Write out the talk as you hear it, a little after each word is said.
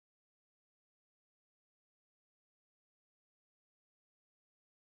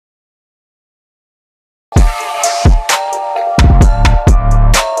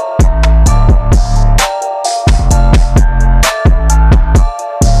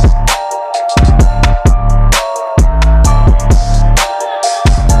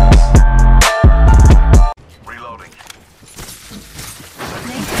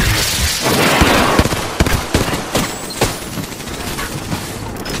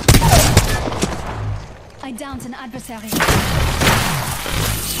I downed an adversary.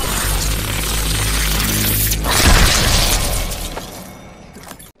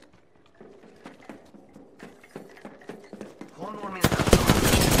 One more minute.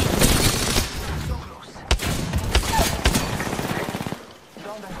 So close.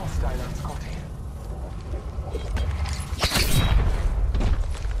 Down the hostile on Scotty.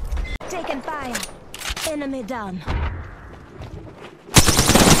 Taken fire. Enemy down.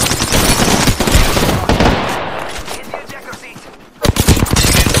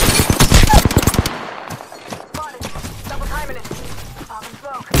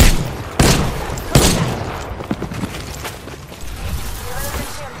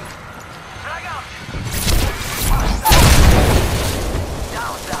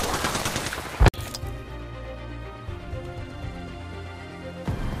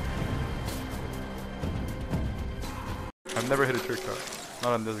 I've never hit a trick shot.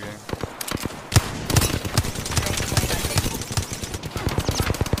 Not in this game.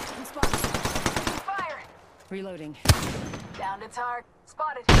 Fire! Reloading. Down its hard.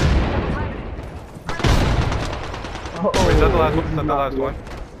 Spotted. Oh, wait, is that the last one? Is that the last one?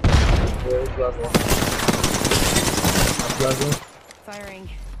 Yeah, it's last one. Last one. Firing.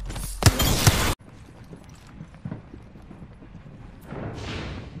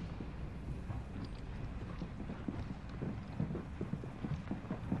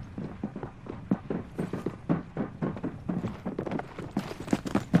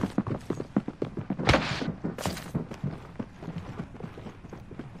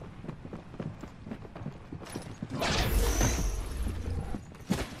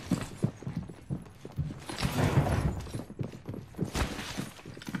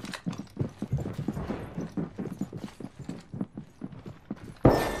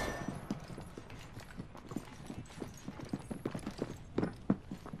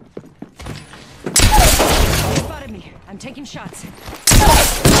 I'm taking shots.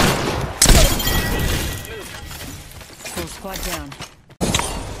 Full squad down.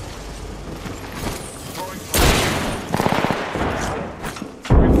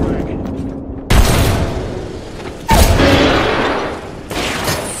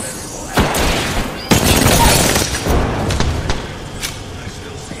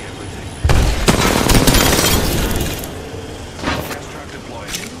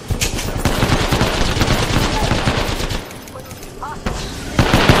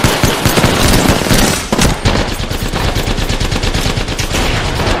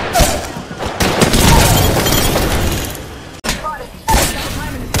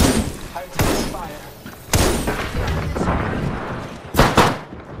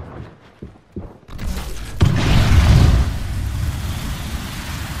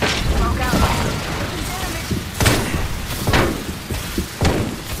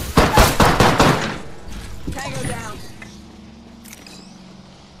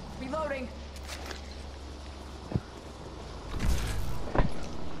 Reloading.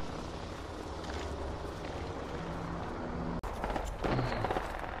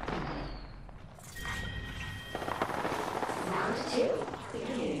 Round 2.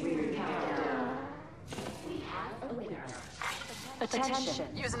 Beginning ring countdown. We have a winner. Attention.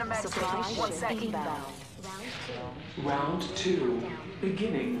 Using a med station. 1 second. Round 2.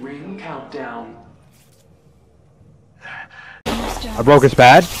 Beginning ring countdown. I broke his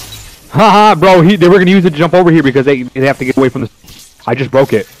pad. Haha, bro, they were gonna use it to jump over here because they have to get away from the. I just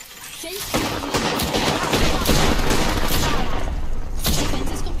broke it.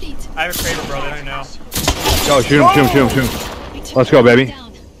 I have a crater, bro. They don't know. Yo, shoot him. Let's go, baby.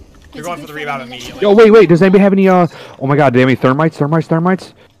 You're going for the rebound immediately. Yo, wait. Does anybody have any? Oh my God, do they have any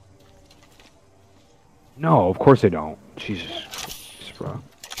thermites? No, of course they don't. Jesus, bro.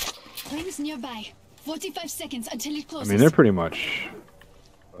 Rings nearby. 45 seconds until it I closes. mean, they're pretty much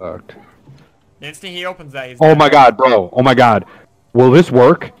fucked. The instant he opens that, he's Oh dead. my God, bro. Oh my God. Will this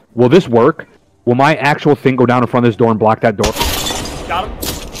work? Will my actual thing go down in front of this door and block that door? Got him.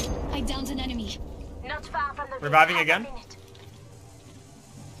 I downed an enemy. Not far from the Reviving again.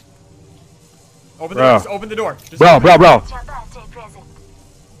 Open the Bro. door. Just open the door. Just Bro. open it.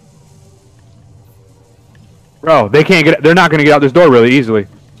 Bro, they can't get. They're not gonna get out this door really easily.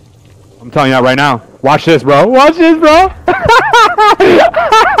 I'm telling you that right now. Watch this, bro.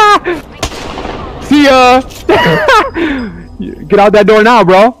 See ya. Get out that door now,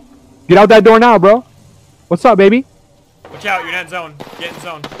 bro. What's up, baby? Watch out, you're in that zone. Get in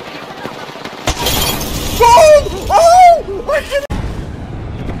zone.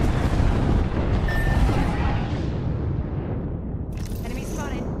 Enemy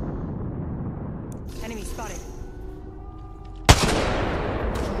spotted. Enemy spotted.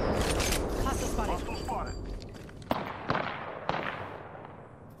 Hostile spotted.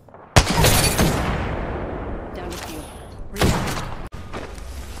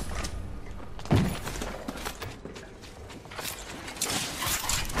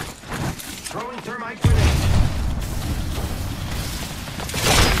 Throwing thermite grenade.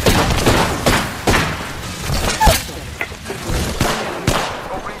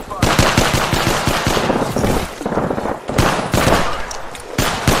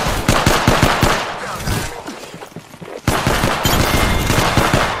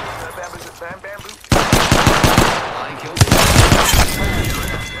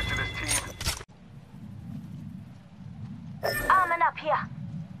 Arming up here.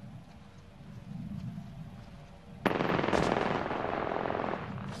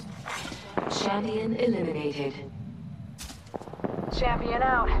 Champion eliminated. Champion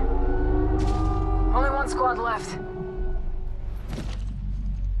out. Only one squad left.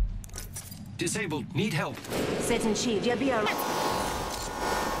 Disabled. Need help. Setting shield. You'll be alright.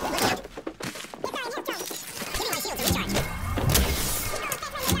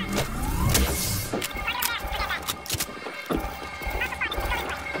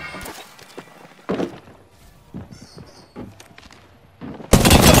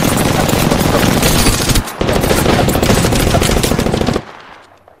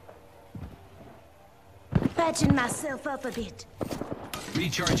 Patching myself up a bit.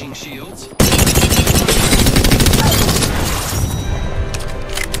 Recharging shields.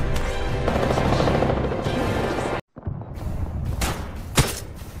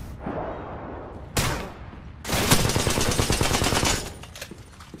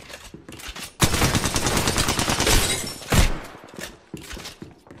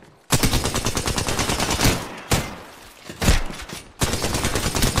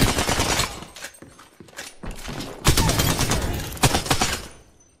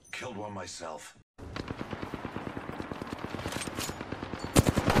 Killed one myself.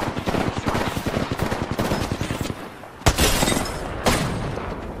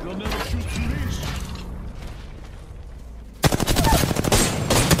 You'll never shoot through these.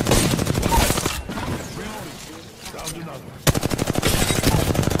 Found another.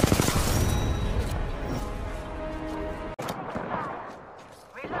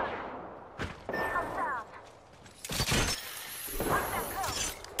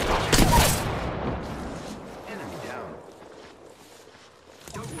 Enemy down.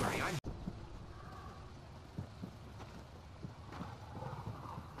 Don't worry, I'm...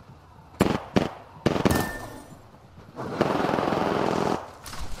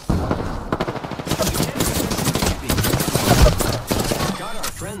 Got our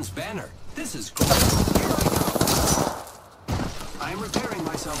friend's banner. This is cool. I'm repairing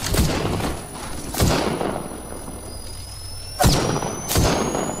myself.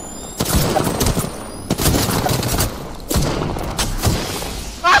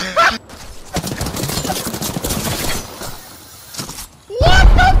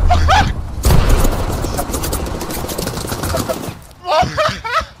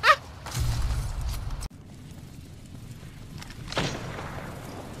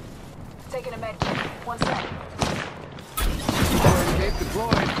 Taking a med kit. 1 sec. Escape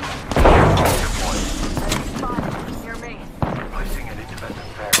deployed. Spot. Near me. Placing an independent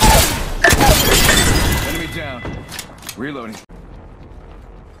pair. Enemy down. Reloading.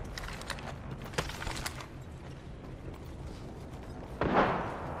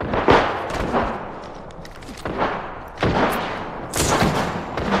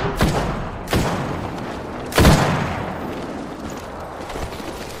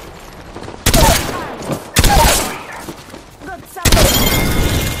 Good sound.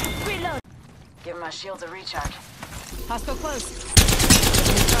 Reload. Give my shields a recharge. Hostile close.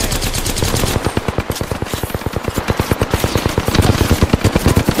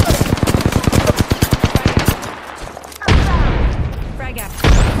 Frag out.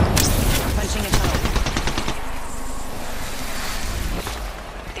 Punching a tunnel.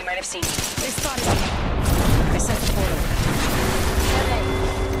 They might have seen me. They spotted me. I sent the portal.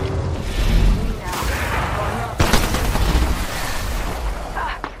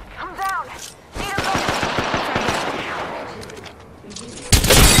 I'm down. Need a look.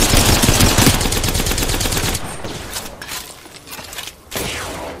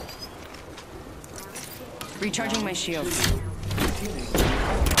 Recharging my shields.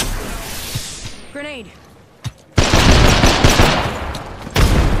 Grenade.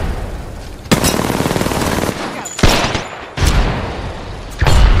 Look out.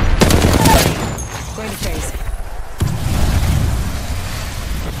 Going to phase.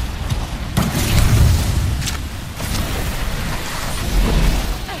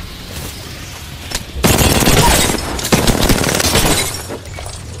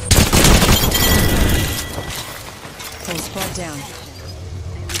 Full squad down.